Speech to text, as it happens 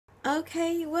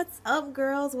Okay, what's up,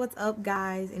 girls? What's up,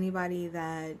 guys? Anybody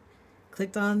that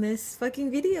clicked on this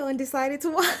fucking video and decided to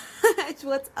watch,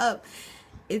 what's up?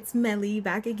 It's Melly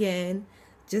back again,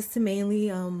 just to mainly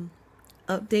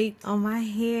update on my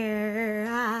hair.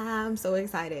 I'm so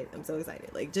excited. I'm so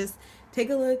excited. Like, just take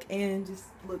a look and just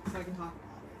look so I can talk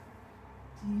about it.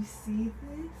 Do you see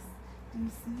this? Do you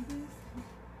see this?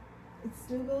 It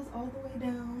still goes all the way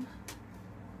down.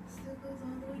 Still goes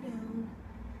all the way down.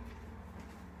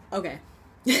 Okay.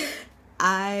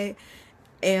 I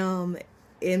am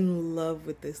in love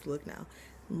with this look now.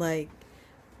 Like,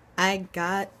 I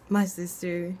got my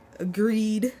sister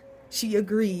she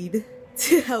agreed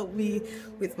to help me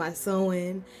with my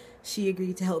sewing. She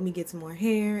agreed to help me get some more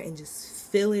hair and just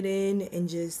fill it in and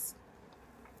just,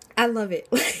 I love it.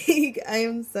 Like, I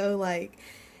am so like,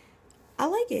 I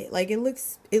like it. Like, it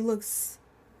looks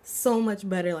so much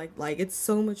better. Like it's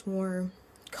so much more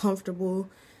comfortable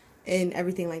and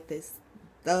everything like this.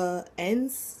 The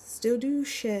ends still do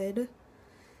shed.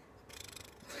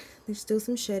 There's still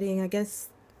some shedding. I guess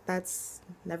that's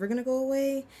never gonna go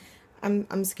away.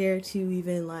 I'm scared to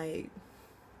even like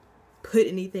put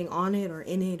anything on it or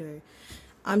in it, or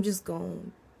I'm just gonna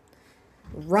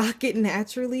rock it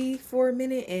naturally for a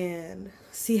minute and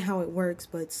see how it works.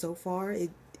 But so far,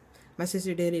 my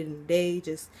sister did it in a day.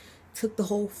 Just took the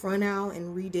whole front out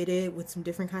and redid it with some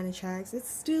different kind of tracks. It's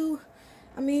still,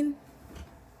 I mean,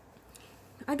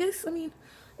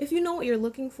 if you know what you're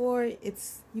looking for,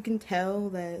 you can tell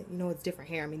that, it's different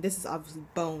hair. I mean, this is obviously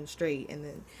bone straight, and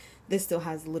then this still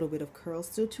has a little bit of curl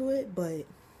still to it, but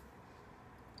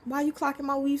why you clocking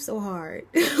my weave so hard?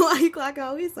 Why you clocking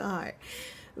my weave so hard?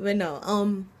 But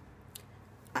no,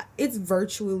 it's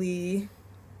virtually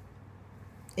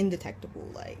indetectable.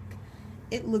 Like,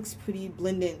 it looks pretty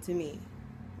blended to me.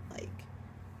 Like,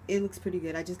 it looks pretty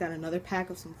good. I just got another pack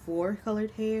of some 4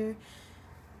 colored hair.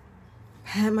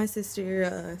 Had my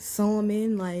sister sew them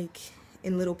in like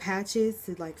in little patches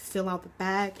to like fill out the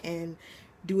back and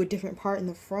do a different part in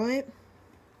the front.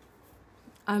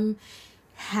 I'm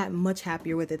much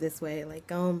happier with it this way. Like,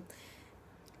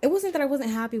 it wasn't that I wasn't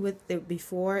happy with it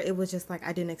before. It was just like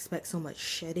I didn't expect so much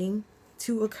shedding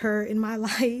to occur in my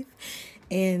life,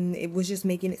 and it was just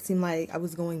making it seem like I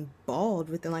was going bald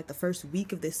within like the first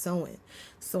week of this sewing.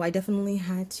 So I definitely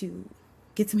had to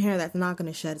get some hair that's not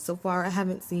gonna shed. So far I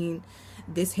haven't seen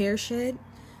this hair shed,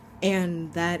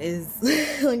 and that is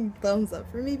like thumbs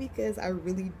up for me, because I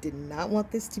really did not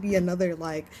want this to be another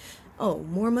like, oh,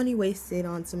 more money wasted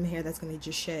on some hair that's gonna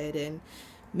just shed and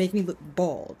make me look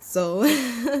bald. So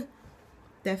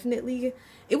definitely,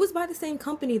 it was by the same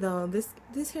company though.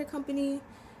 This hair company,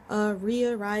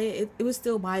 Rhea Riot, it was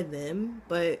still by them,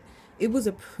 but it was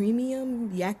a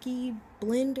premium Yaki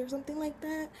blend or something like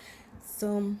that.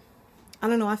 So I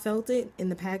don't know, I felt it in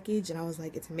the package and I was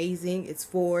like, it's amazing. It's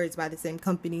by the same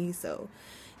company. So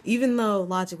even though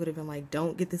logic would have been like,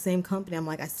 don't get the same company, I'm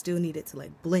like, I still need it to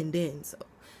like blend in. So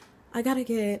I gotta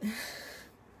get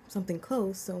something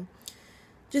close. So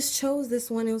just chose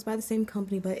this one. It was by the same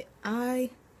company, but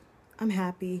I'm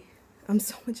happy. I'm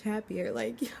so much happier.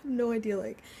 Like, you have no idea.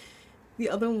 Like, the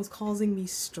other one was causing me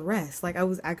stress. Like, I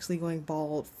was actually going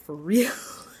bald for real.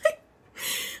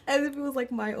 As if it was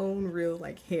like my own real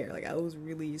like hair. Like, I was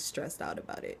really stressed out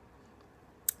about it.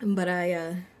 But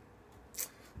I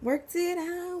worked it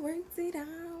out.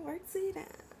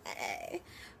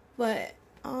 But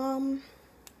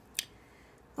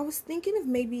I was thinking of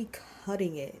maybe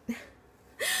cutting it.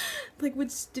 Like,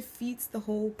 which defeats the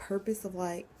whole purpose of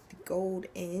like the gold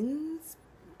ends.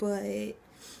 But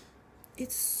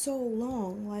it's so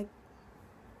long. Like,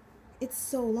 it's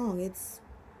so long. It's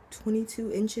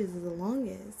 22 inches is the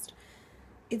longest.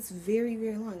 It's very,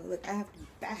 very long. Look, I have to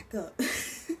back up.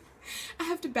 I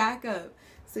have to back up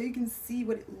so you can see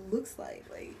what it looks like.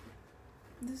 Like,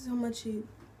 this is how much it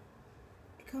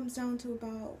comes down to,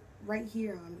 about right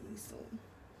here on me. So,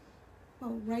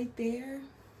 oh, right there.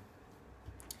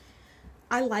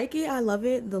 I like it. I love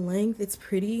it. The length, it's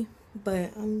pretty,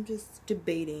 but I'm just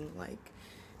debating, like,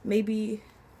 maybe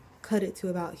cut it to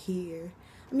about here.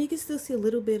 I mean, you can still see a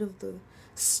little bit of the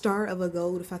start of a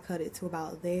gold if I cut it to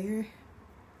about there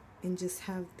and just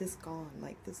have this gone.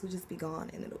 Like, this will just be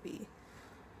gone and it'll be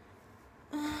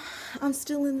I'm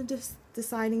still in the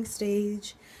deciding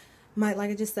stage. Like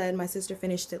I just said, my sister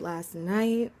finished it last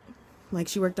night. Like,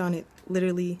 she worked on it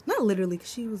not literally,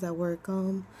 because she was at work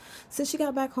since she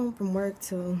got back home from work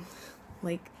till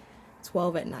like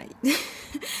 12 at night.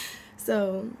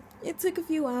 So it took a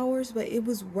few hours, but it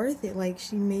was worth it. Like,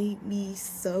 she made me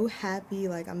so happy.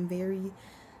 Like, I'm very,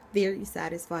 very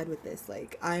satisfied with this.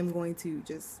 Like, I'm going to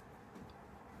just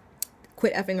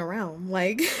quit effing around.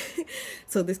 Like,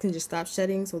 so this can just stop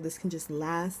shedding, so this can just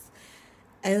last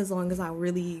as long as I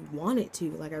really want it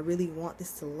to. Like, I really want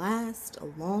this to last a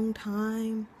long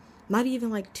time. Not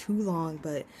even like too long,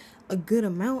 but a good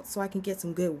amount so I can get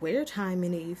some good wear time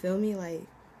in it, you feel me? Like,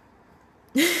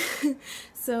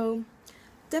 so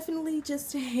definitely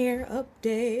just a hair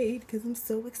update because I'm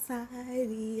so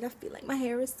excited. I feel like my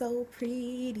hair is so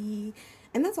pretty.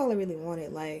 And that's all I really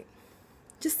wanted. Like,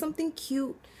 just something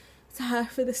cute to have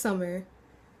for the summer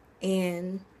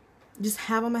and just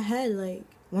have on my head. Like,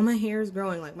 when my hair is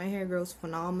growing, like, my hair grows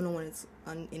phenomenal when it's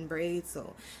in braids.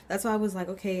 So that's why I was like,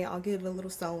 okay, I'll get a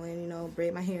little sewing, you know,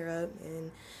 braid my hair up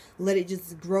and let it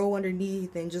just grow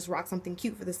underneath and just rock something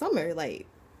cute for the summer. Like,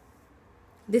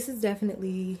 this is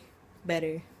definitely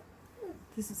better.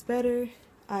 This is better.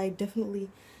 I definitely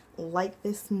like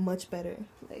this much better.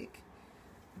 Like,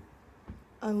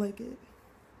 I like it.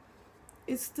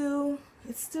 It's still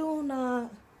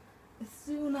not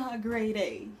grade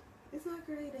A. It's not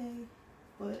grade A,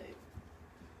 but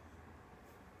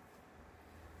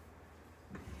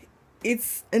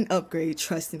it's an upgrade,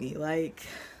 trust me. Like,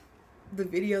 the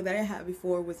video that I had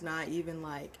before was not even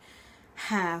like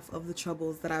half of the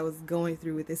troubles that I was going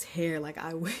through with this hair. Like,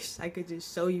 I wish I could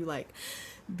just show you like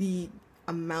the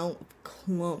amount of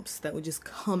clumps that would just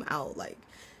come out. Like,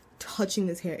 touching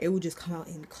this hair, it would just come out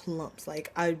in clumps.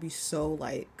 Like, I'd be so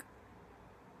like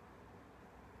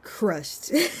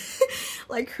crushed.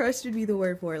 Like, crushed would be the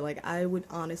word for it. Like, I would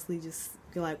honestly just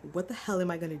be like, what the hell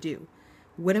am I gonna do?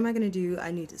 What am I gonna do?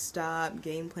 I need to stop,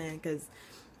 game plan, because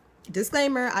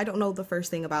disclaimer, I don't know the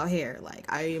first thing about hair. Like,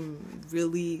 I am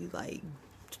really like,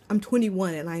 I'm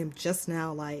 21 and I am just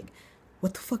now like,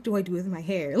 what the fuck do I do with my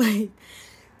hair? Like,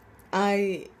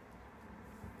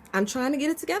 I'm trying to get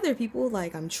it together, people.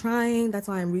 Like, I'm trying. That's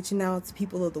why I'm reaching out to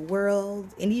people of the world,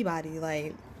 anybody.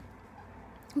 Like,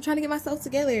 I'm trying to get myself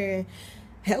together.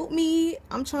 Help me.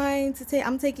 I'm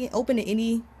taking open to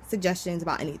any suggestions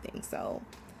about anything. So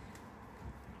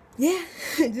yeah,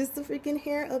 just a freaking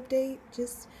hair update.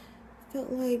 Just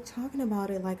felt like talking about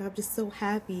it. Like, I'm just so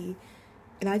happy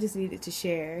and I just needed to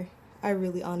share. I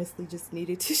really honestly just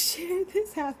needed to share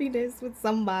this happiness with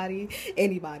somebody,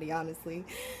 anybody, honestly.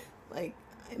 Like,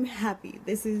 I'm happy.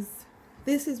 This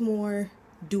is more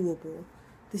doable.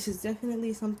 This is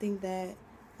definitely something that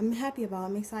I'm happy about.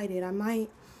 I'm excited. I might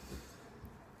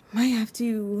have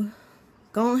to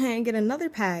go ahead and get another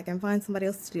pack and find somebody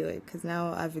else to do it, because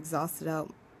now I've exhausted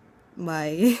out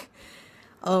my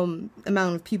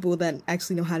amount of people that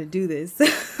actually know how to do this.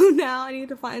 So now I need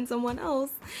to find someone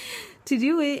else to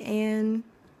do it, and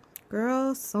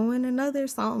girl, sewing another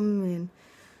something and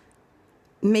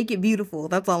make it beautiful.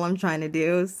 That's all I'm trying to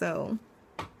do. So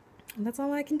that's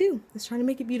all I can do, is trying to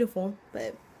make it beautiful.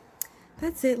 But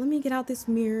that's it. Let me get out this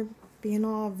mirror being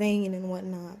all vain and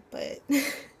whatnot. But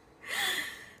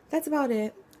that's about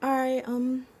it. Alright,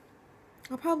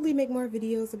 I'll probably make more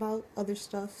videos about other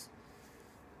stuff.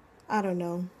 I don't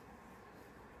know.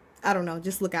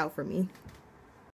 Just look out for me.